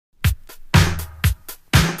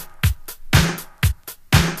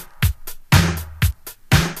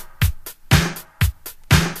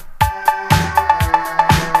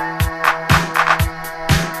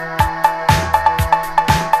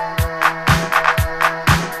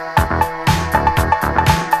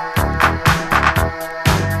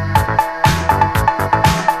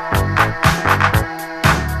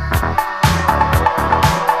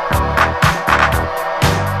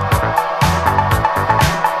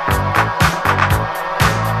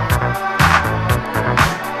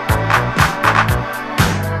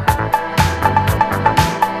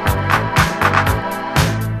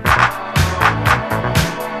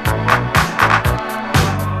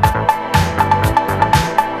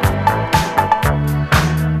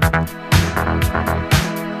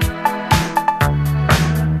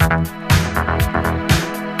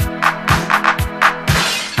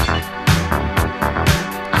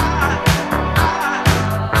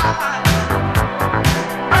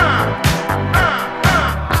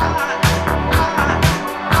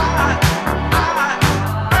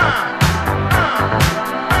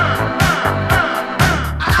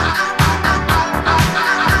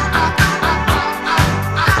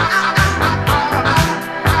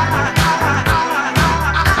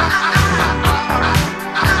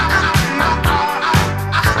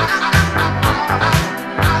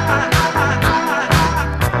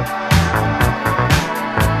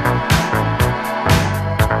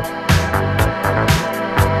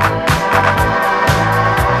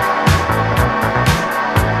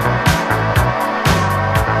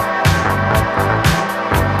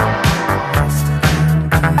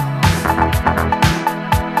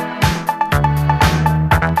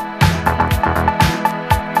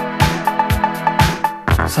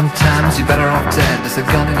There's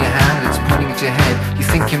a gun in your hand, it's pointing at your head. You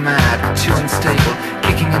think you're mad, too unstable,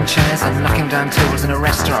 kicking in chairs and knocking down tables in a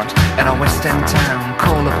restaurant in a West End town.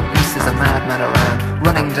 Call up police, there's a madman around,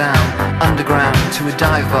 running down underground to a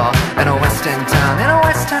dive bar in a West End town. In a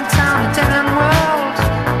West End town, a dead end world,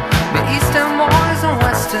 the Eastern boys and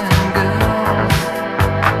West End girls.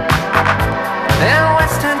 In a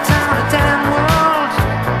West End town, a dead end world,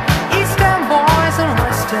 Eastern boys and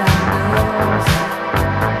West End girls.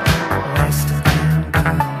 West End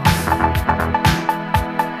girls.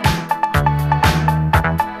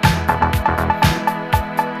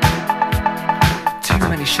 Too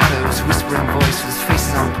many shadows, whispering voices,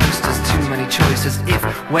 faces on posters, too many choices. If,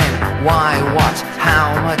 when, why, what,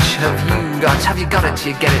 how much have you got? Have you got it? Do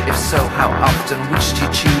you get it? If so, how often? Which do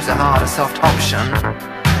you choose, a hard or soft option?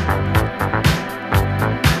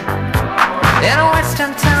 In a West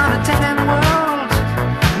End town, a dead end world,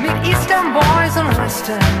 meet Eastern boys and West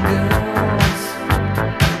End girls.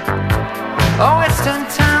 A West End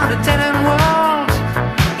town, a dead end world,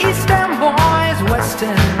 Eastern boys, West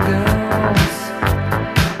End girls.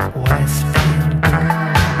 West End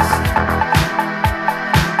girls.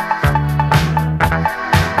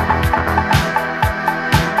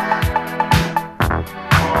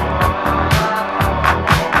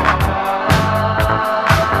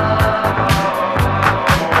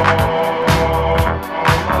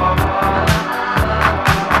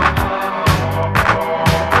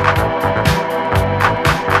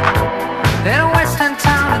 In a West End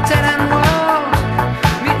town, a dead end world,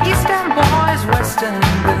 meet Eastern boys, West End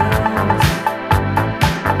girls.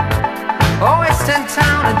 Oh, West End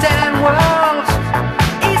town, a dead end world,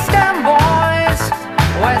 Eastern boys,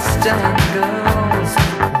 West End girls.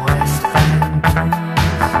 West End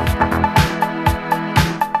girls.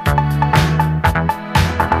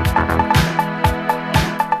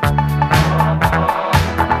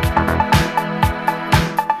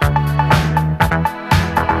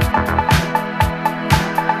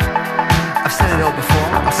 I've said it all before,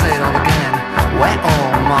 I'll say it all again. We're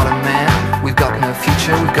all modern men. We've got no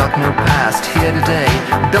future, we've got no past. Here today,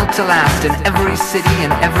 built to last in every city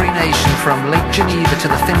and every nation, from Lake Geneva to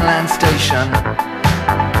the Finland station.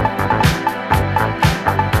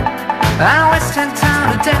 A West End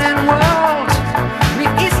town, a dead end world,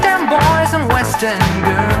 meet Eastern boys and West End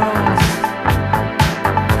girls.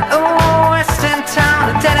 Oh, West End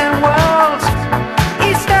town, a dead end world,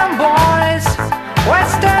 Eastern boys,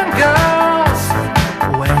 West End girls.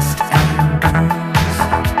 West End girls.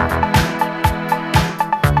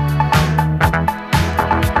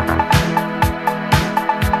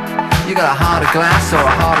 You got a heart of glass or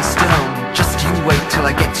a heart of stone? Just you wait till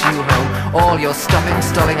I get you home. All your stopping,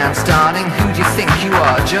 stalling and starting. Who do you think you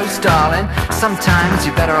are, Joe Starling? Sometimes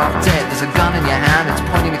you're better off dead. There's a gun in your hand, it's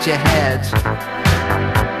pointing at your head.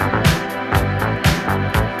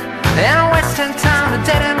 In a West End town, a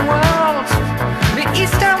dead end world, meet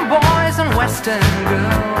Eastern boys and West End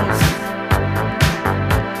girls.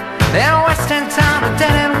 In a West End town, a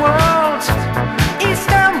dead end world,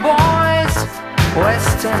 Eastern boys,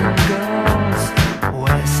 West End girls.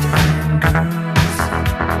 West End girls.